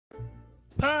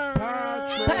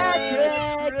Patrick!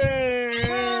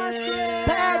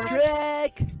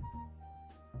 Patrick!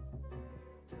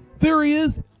 There he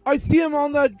is! I see him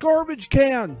on that garbage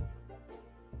can!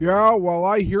 Yeah, well,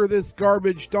 I hear this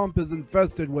garbage dump is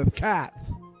infested with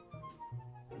cats.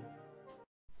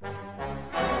 Oh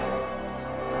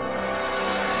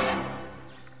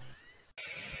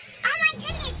my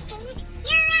goodness, Steve!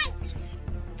 You're right!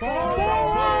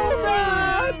 Follow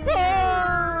that bird!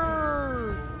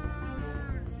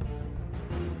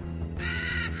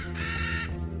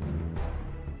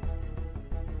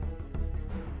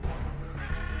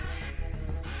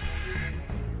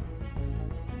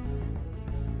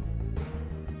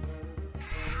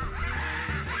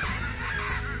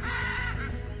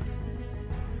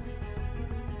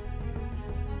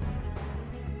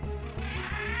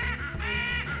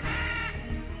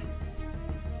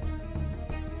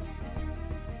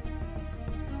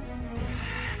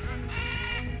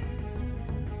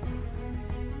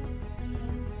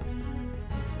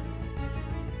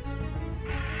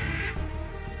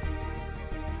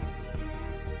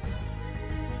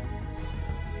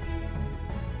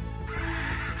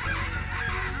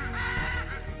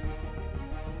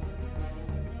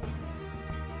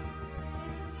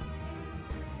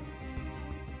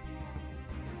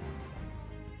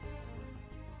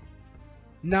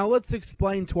 Now let's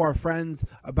explain to our friends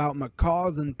about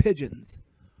macaws and pigeons.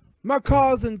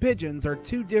 Macaws and pigeons are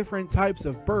two different types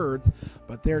of birds,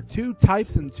 but they're two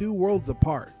types and two worlds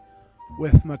apart.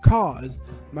 With macaws,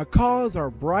 macaws are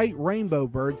bright rainbow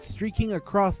birds streaking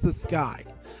across the sky.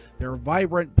 Their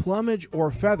vibrant plumage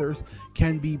or feathers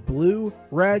can be blue,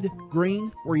 red,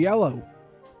 green, or yellow.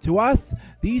 To us,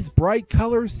 these bright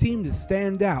colors seem to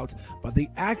stand out, but they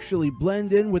actually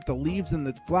blend in with the leaves and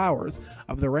the flowers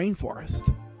of the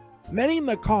rainforest. Many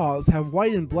macaws have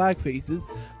white and black faces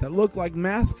that look like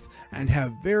masks and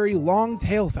have very long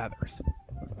tail feathers.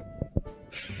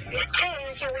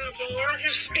 Macaws are one of the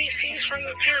largest species from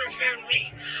the parrot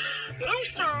family.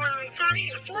 Most are around 30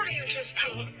 to 40 inches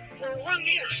tall, or 1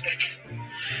 meter thick.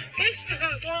 This is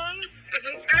as long as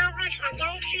an average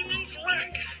adult human's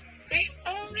leg. They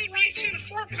only weigh 2 to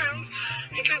 4 pounds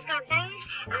because their bones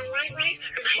are lightweight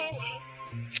and hollow.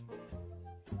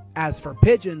 As for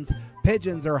pigeons,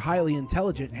 pigeons are highly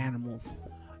intelligent animals.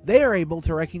 They are able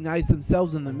to recognize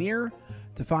themselves in the mirror,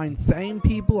 to find same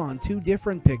people on two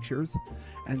different pictures,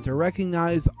 and to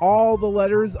recognize all the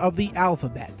letters of the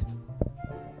alphabet.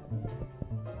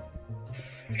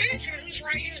 Pigeons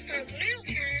were used as mail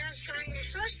carriers during the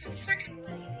First and Second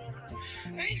World War.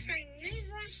 They saved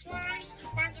numerous lives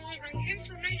by delivering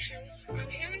information on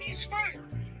the enemy's fire.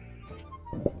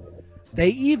 They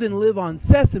even live on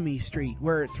Sesame Street,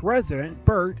 where its resident,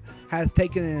 Bert, has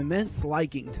taken an immense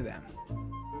liking to them.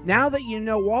 Now that you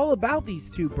know all about these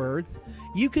two birds,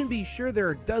 you can be sure there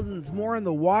are dozens more in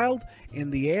the wild, in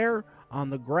the air, on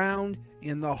the ground,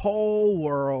 in the whole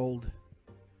world.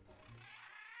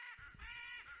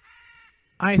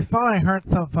 I thought I heard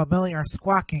some familiar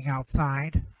squawking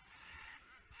outside.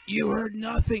 You heard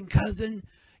nothing, cousin.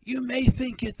 You may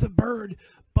think it's a bird,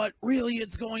 but really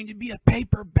it's going to be a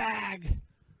paper bag.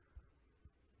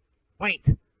 Wait,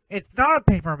 it's not a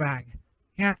paper bag.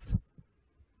 It's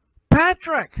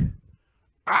Patrick!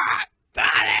 Ah,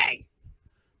 Daddy!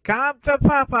 Come to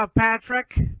Papa,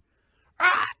 Patrick!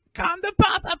 Ah, come to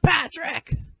Papa,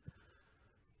 Patrick!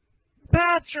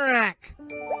 Patrick!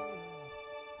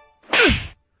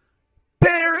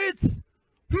 Parrots!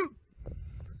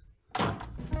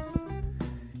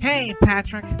 Hey,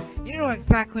 Patrick, you knew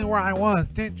exactly where I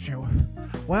was, didn't you?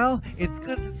 Well, it's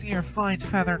good to see your fine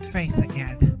feathered face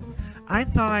again. I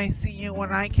thought I'd see you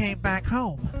when I came back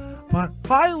home, but...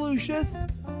 Hi, Lucius!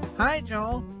 Hi,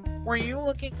 Joel. Were you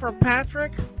looking for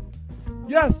Patrick?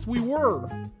 Yes, we were.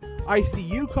 I see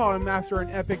you caught him after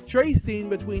an epic chase scene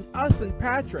between us and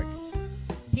Patrick.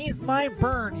 He's my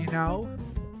bird, you know.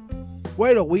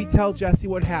 Wait till we tell Jesse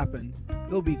what happened.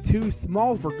 It'll be too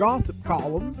small for gossip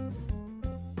columns.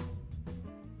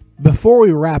 Before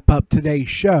we wrap up today's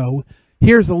show,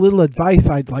 here's a little advice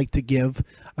I'd like to give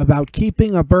about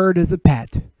keeping a bird as a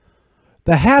pet.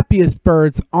 The happiest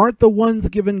birds aren't the ones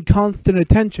given constant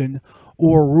attention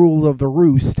or rule of the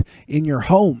roost in your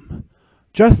home.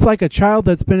 Just like a child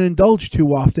that's been indulged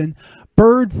too often,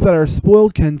 birds that are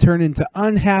spoiled can turn into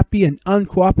unhappy and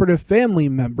uncooperative family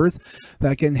members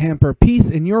that can hamper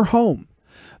peace in your home.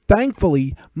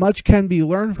 Thankfully, much can be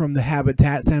learned from the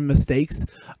habitats and mistakes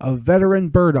of veteran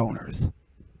bird owners.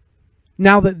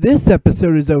 Now that this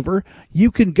episode is over,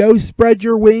 you can go spread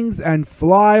your wings and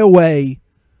fly away.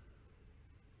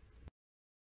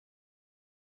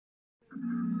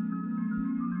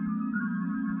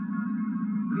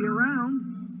 See you around.